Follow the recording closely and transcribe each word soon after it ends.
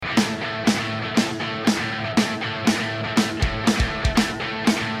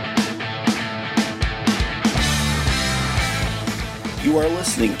You are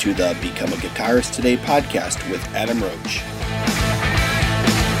listening to the Become a Guitarist Today podcast with Adam Roach.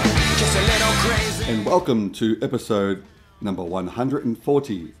 And welcome to episode number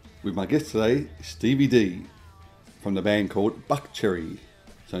 140 with my guest today, Stevie D, from the band called Buckcherry.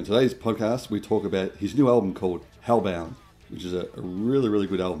 So in today's podcast, we talk about his new album called Hellbound, which is a really, really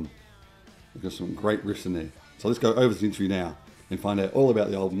good album. We've got some great riffs in there. So let's go over the interview now and find out all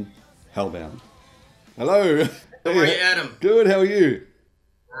about the album Hellbound. Hello. How are you, Adam? Good, how are you?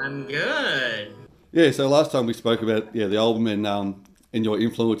 I'm good. Yeah, so last time we spoke about the album and your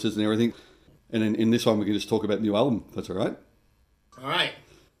influences and everything. And in this one, we can just talk about the new album, if that's all right. All right.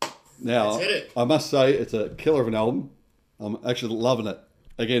 Now, Let's hit it. I must say, it's a killer of an album. I'm actually loving it.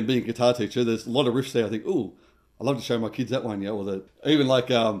 Again, being a guitar teacher, there's a lot of riffs there. I think, ooh, I'd love to show my kids that one, or even like,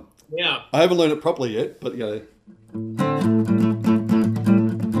 Yeah. I haven't learned it properly yet, but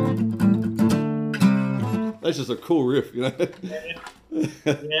that's just a cool riff, Yeah.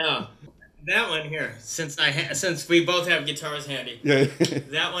 That one here, since we both have guitars handy. Yeah.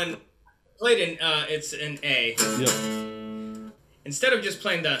 That one played in it's an A. Yeah. Instead of just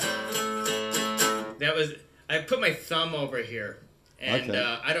playing I put my thumb over here, and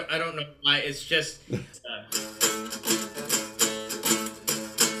Okay. I don't know why. It's just like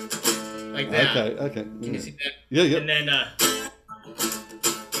that. Okay. Can you see that? Yeah. And then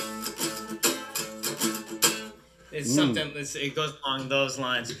it's something. It goes along those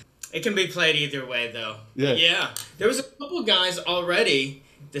lines. It can be played either way, though. Yeah. Yeah. There was a couple guys already.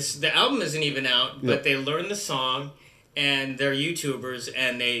 The album isn't even out, but they learned the song, and they're YouTubers,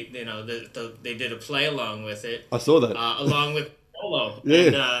 and they did a play along with it. I saw that. Along with Polo.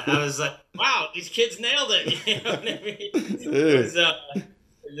 Yeah. And I was like, wow, these kids nailed it. You know what I mean?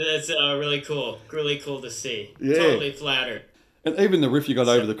 That's really cool. Really cool to see. Yeah. Totally flattered. And even the riff you got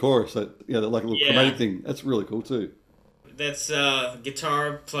over the chorus, that like a little Yeah. chromatic thing, that's really cool too. That's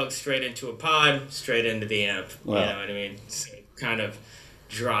guitar plugged straight into a pod, straight into the amp. Wow. You know what I mean? So kind of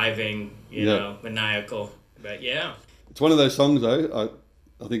driving, maniacal. But yeah. It's one of those songs, though.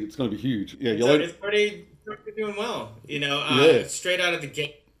 I think it's going to be huge. Yeah, It's pretty doing well. Straight out of the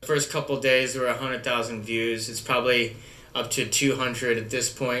gate, the first couple of days there were 100,000 views. It's probably up to 200 at this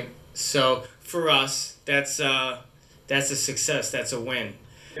point. So for us, that's a success. That's a win.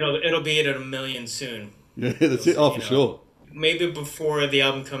 It'll be at 1 million soon. Yeah, that's it. Oh, for sure. Maybe before the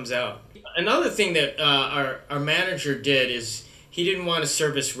album comes out. Another thing that our manager did is he didn't want to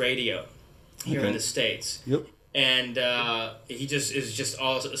service radio here in the States. Yep. And he just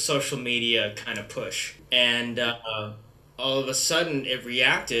all a social media kind of push. And all of a sudden it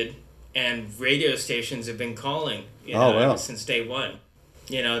reacted, and radio stations have been calling ever since day one.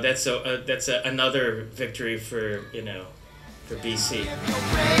 That's another victory for BC.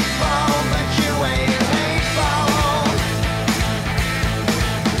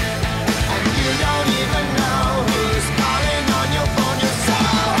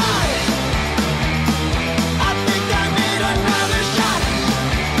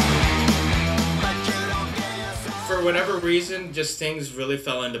 For whatever reason, just things really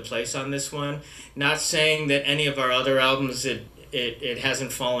fell into place on this one. Not saying that any of our other albums it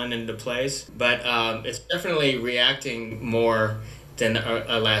hasn't fallen into place, but it's definitely reacting more than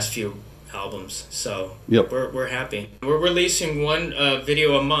our last few albums. So we're happy. We're releasing one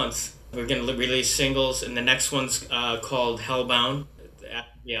video a month. We're going to release singles, and the next one's called Hellbound,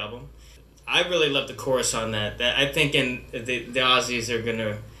 the album. I really love the chorus on that. I think the Aussies are going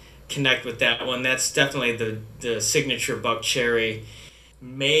to connect with that one. That's definitely the signature Buckcherry,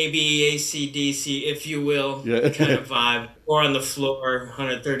 maybe AC/DC, if you will, kind of vibe. Or on the floor,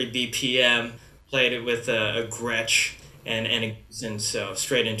 130 BPM, played it with a Gretsch and so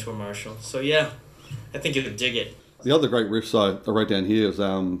straight into a Marshall. So yeah, I think you would dig it. The other great riffs I wrote down here is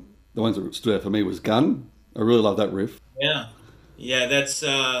the ones that stood out for me was Gun. I really love that riff. Yeah, that's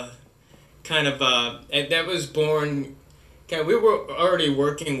kind of that was born. We were already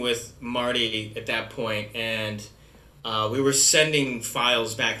working with Marty at that point, and we were sending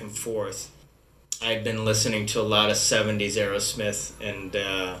files back and forth. I'd been listening to a lot of 70s Aerosmith, and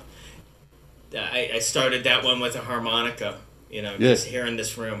I started that one with a harmonica, just here in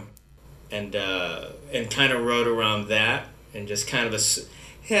this room, and kind of wrote around that, and just kind of it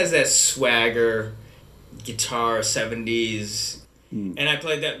has that swagger guitar 70s. And I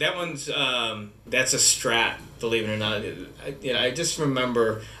played that one's that's a Strat, believe it or not. I just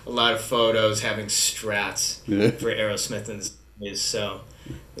remember a lot of photos having Strats for Aerosmith and so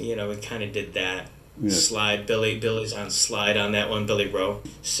we kind of did that. Slide Billy's on slide on that one, Billy Rowe.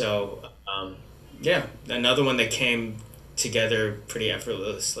 So another one that came together pretty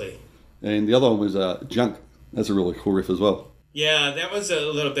effortlessly. And the other one was Junk. That's a really cool riff as well. Yeah, that was a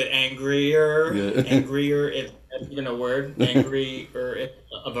little bit angrier, Yeah. angrier, if that's even a word, angrier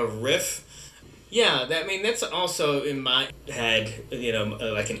of a riff. Yeah, that I mean that's also in my head,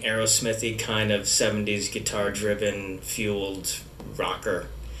 like an Aerosmithy kind of '70s guitar-driven, fueled rocker,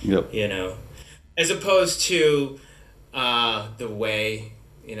 Yep. you know, as opposed to "The Way,"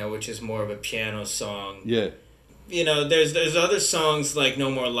 which is more of a piano song. Yeah. There's other songs like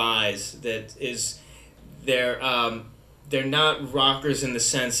 "No More Lies" that is they're they're not rockers in the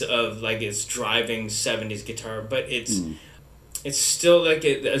sense of like it's driving '70s guitar, but it's still like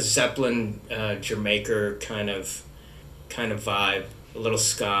a Zeppelin, Jamaica kind of vibe, a little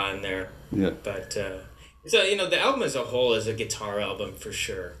ska in there. Yeah. But so the album as a whole is a guitar album for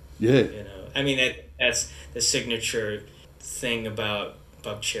sure. Yeah. I mean that's the signature thing about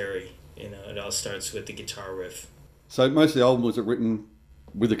Buckcherry. It all starts with the guitar riff. So most of the album was it written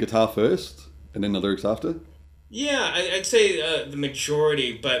with the guitar first and then the lyrics after? Yeah, I'd say the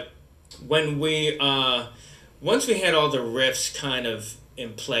majority, but when we once we had all the riffs kind of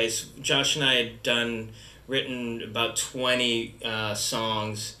in place, Josh and I had written about 20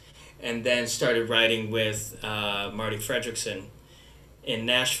 songs, and then started writing with Marty Fredrickson in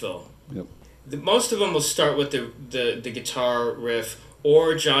Nashville. Yep. Most of them will start with the guitar riff,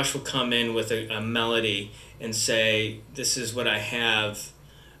 or Josh will come in with a melody and say, "This is what I have.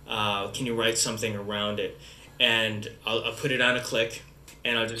 Can you write something around it?" And I'll put it on a click,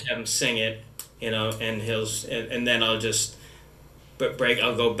 and I'll just have him sing it, and then I'll just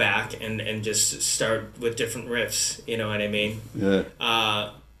I'll go back and just start with different riffs. You know what I mean?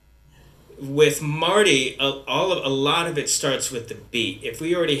 Yeah. With Marty, a lot of it starts with the beat. If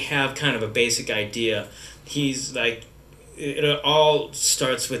we already have kind of a basic idea, he's like, it all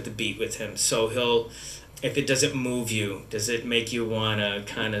starts with the beat with him. So if it doesn't move you, does it make you want to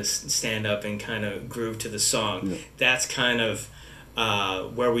kind of stand up and kind of groove to the song? Yeah. That's kind of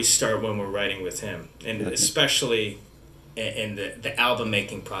where we start when we're writing with him, and especially in the album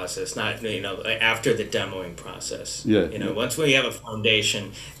making process, not after the demoing process. Yeah. Once we have a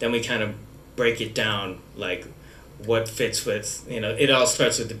foundation, then we kind of break it down like what fits with it all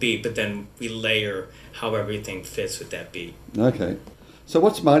starts with the beat, but then we layer how everything fits with that beat. Okay. So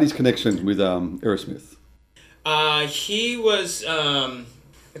what's Marty's connection with Aerosmith? He was I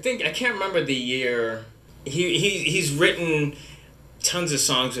can't remember the year. He's written tons of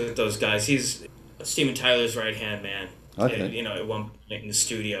songs with those guys. He's Steven Tyler's right hand man. Okay. At one point in the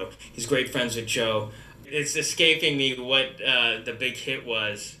studio, he's great friends with Joe. It's escaping me what the big hit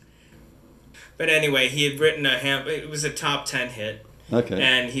was. But anyway, he had written it was a top 10 hit. Okay.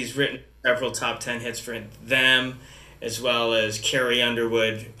 And he's written several top 10 hits for them, as well as Carrie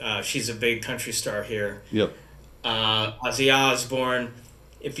Underwood. She's a big country star here. Yep. Ozzy Osbourne.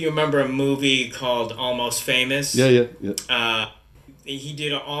 If you remember a movie called Almost Famous. Yeah. He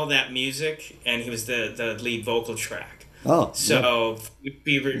did all that music, and he was the lead vocal track. Oh. So yeah.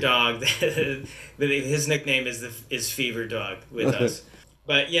 Fever Dog, his nickname is Fever Dog with us.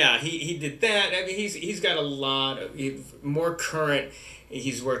 But yeah, he did that. I mean, he's got a lot of more current.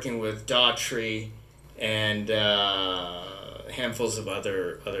 He's working with Daughtry and handfuls of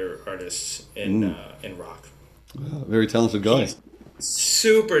other artists in rock. Wow, very talented guy. He's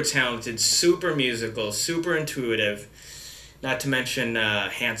super talented, super musical, super intuitive. Not to mention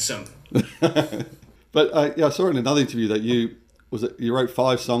handsome. But I saw in another interview that you wrote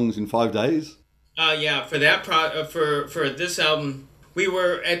 5 songs in 5 days. Yeah, for that for this album. We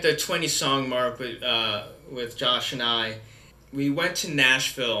were at the 20 song mark with Josh and I. We went to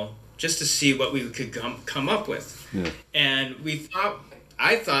Nashville just to see what we could come up with. Yeah. And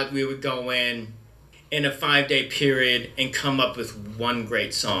I thought we would go in a 5-day period and come up with one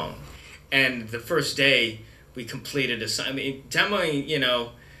great song. And the first day we completed a song. I mean, demoing,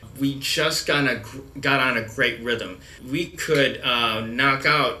 we just got on a great rhythm. We could knock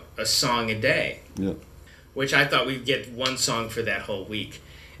out a song a day. Yeah. Which I thought we'd get one song for that whole week.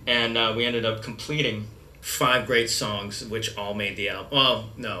 And we ended up completing 5 great songs, which all made the album. Well,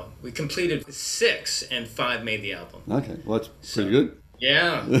 no, we completed 6 and 5 made the album. Okay, well, that's pretty good.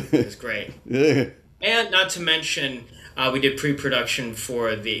 Yeah, it was great. Yeah. And not to mention, we did pre-production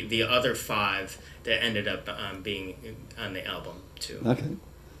for the other 5 that ended up being on the album, too. Okay.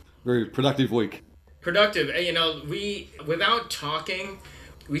 Very productive week. Productive. We, without talking,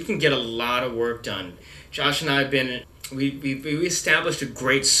 we can get a lot of work done. Josh and I we established a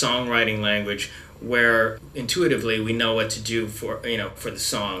great songwriting language where intuitively we know what to do for the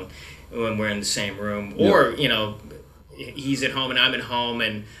song when we're in the same room. Yeah. Or, he's at home and I'm at home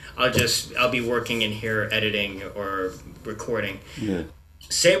and I'll be working in here editing or recording. Yeah.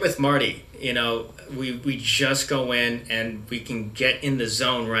 Same with Marty. You know, we just go in and we can get in the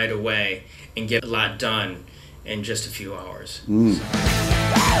zone right away and get a lot done in just a few hours.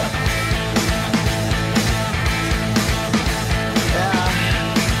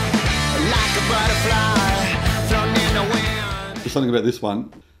 There's something about this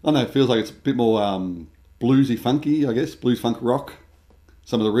one. I don't know, it feels like it's a bit more bluesy funky, I guess. Blues funk rock.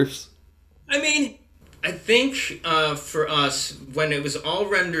 Some of the riffs. I mean, I think for us, when it was all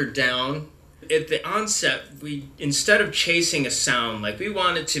rendered down, at the onset, we, instead of chasing a sound, like we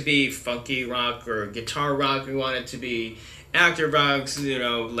wanted to be funky rock or guitar rock, we wanted to be active rocks, you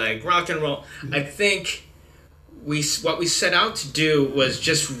know, like rock and roll. I think what we set out to do was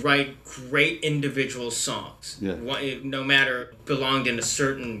just write great individual songs, no matter belonged in a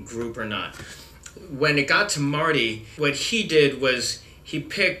certain group or not. When it got to Marty, what he did was he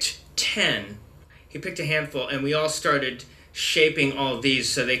picked a handful, and we all started shaping all of these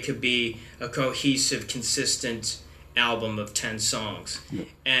so they could be a cohesive, consistent album of 10 songs.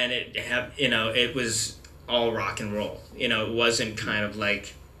 And it was all rock and roll. You know, it wasn't kind of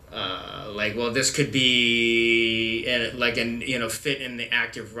like well, this could be fit in the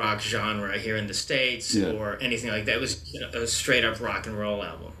active rock genre here in the States or anything like that. It was a straight up rock and roll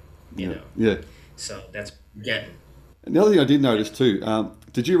album, you know. Yeah. So that's getting. And the other thing I did notice too,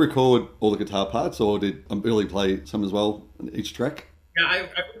 did you record all the guitar parts, or did Billy play some as well on each track? Yeah,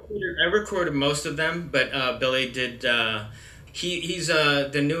 I recorded most of them, but Billy did. He's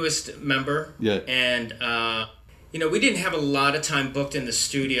the newest member. Yeah. And we didn't have a lot of time booked in the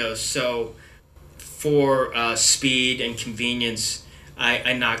studio, so for speed and convenience,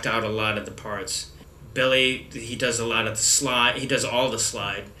 I knocked out a lot of the parts. Billy, he does a lot of the slide. He does all the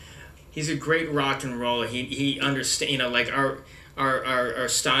slide. He's a great rock and roller. He understands. Like our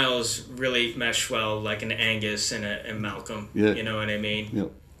styles really mesh well, like an Angus and a Malcolm. Yeah. You know what I mean?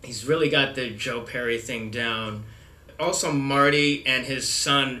 Yep. He's really got the Joe Perry thing down. Also, Marty and his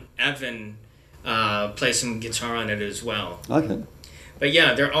son Evan play some guitar on it as well. Okay. But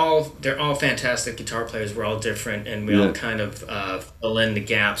yeah, they're all fantastic guitar players. We're all different, and we all kind of fill in the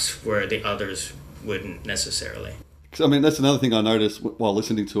gaps where the others wouldn't necessarily. I mean, that's another thing I noticed while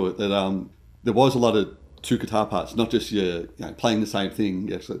listening to it, that there was a lot of two guitar parts, not just playing the same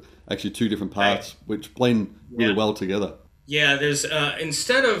thing. Actually two different parts, which blend really well together. Yeah, there's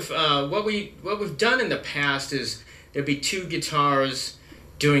instead of what we've done in the past is there'd be two guitars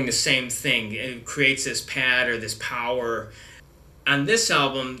doing the same thing. It creates this pad or this power. On this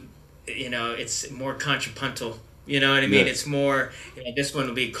album, it's more contrapuntal. You know what I mean? Yeah. It's more, this one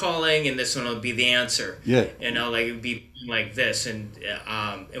will be calling and this one will be the answer. Yeah. Like it would be like this. And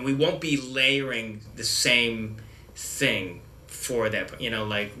we won't be layering the same thing for that.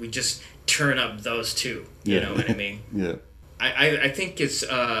 Like we just turn up those two. You know what I mean? Yeah. I think it's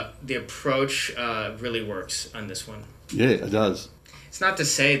the approach really works on this one. Yeah, it does. It's not to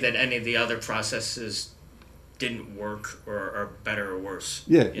say that any of the other processes didn't work or are better or worse.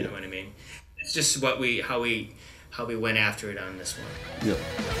 Yeah. You know what I mean? It's just how we went after it on this one. Yep.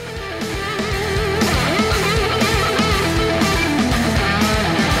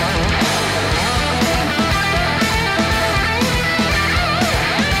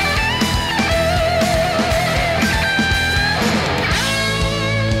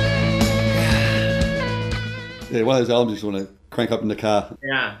 Yeah, one of those albums you just want to crank up in the car.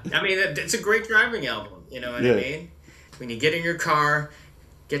 Yeah, I mean, it's a great driving album, you know what I mean? When you get in your car,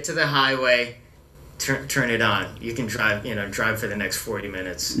 get to the highway, turn it on. You can drive for the next 40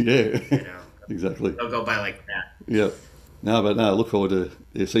 minutes. Yeah, exactly. It'll go by like that. Yeah. No, look forward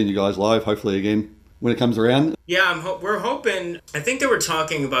to seeing you guys live, hopefully again, when it comes around. Yeah, we're hoping. I think they were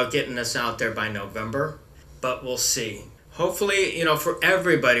talking about getting us out there by November, but we'll see. Hopefully, for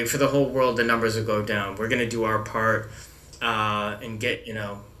everybody, for the whole world, the numbers will go down. We're going to do our part and get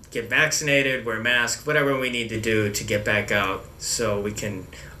vaccinated, wear masks, whatever we need to do to get back out so we can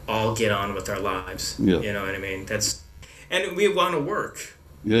all get on with our lives. Yeah. You know what I mean? And we want to work.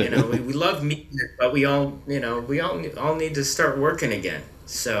 Yeah. We love music, but we all need to start working again.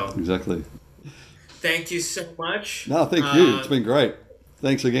 So exactly. Thank you so much. No, thank you. It's been great.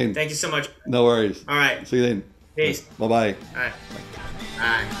 Thanks again. Thank you so much. No worries. All right. See you then. Peace. Bye-bye. All right.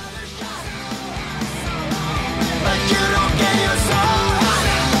 Bye. But you don't get your soul.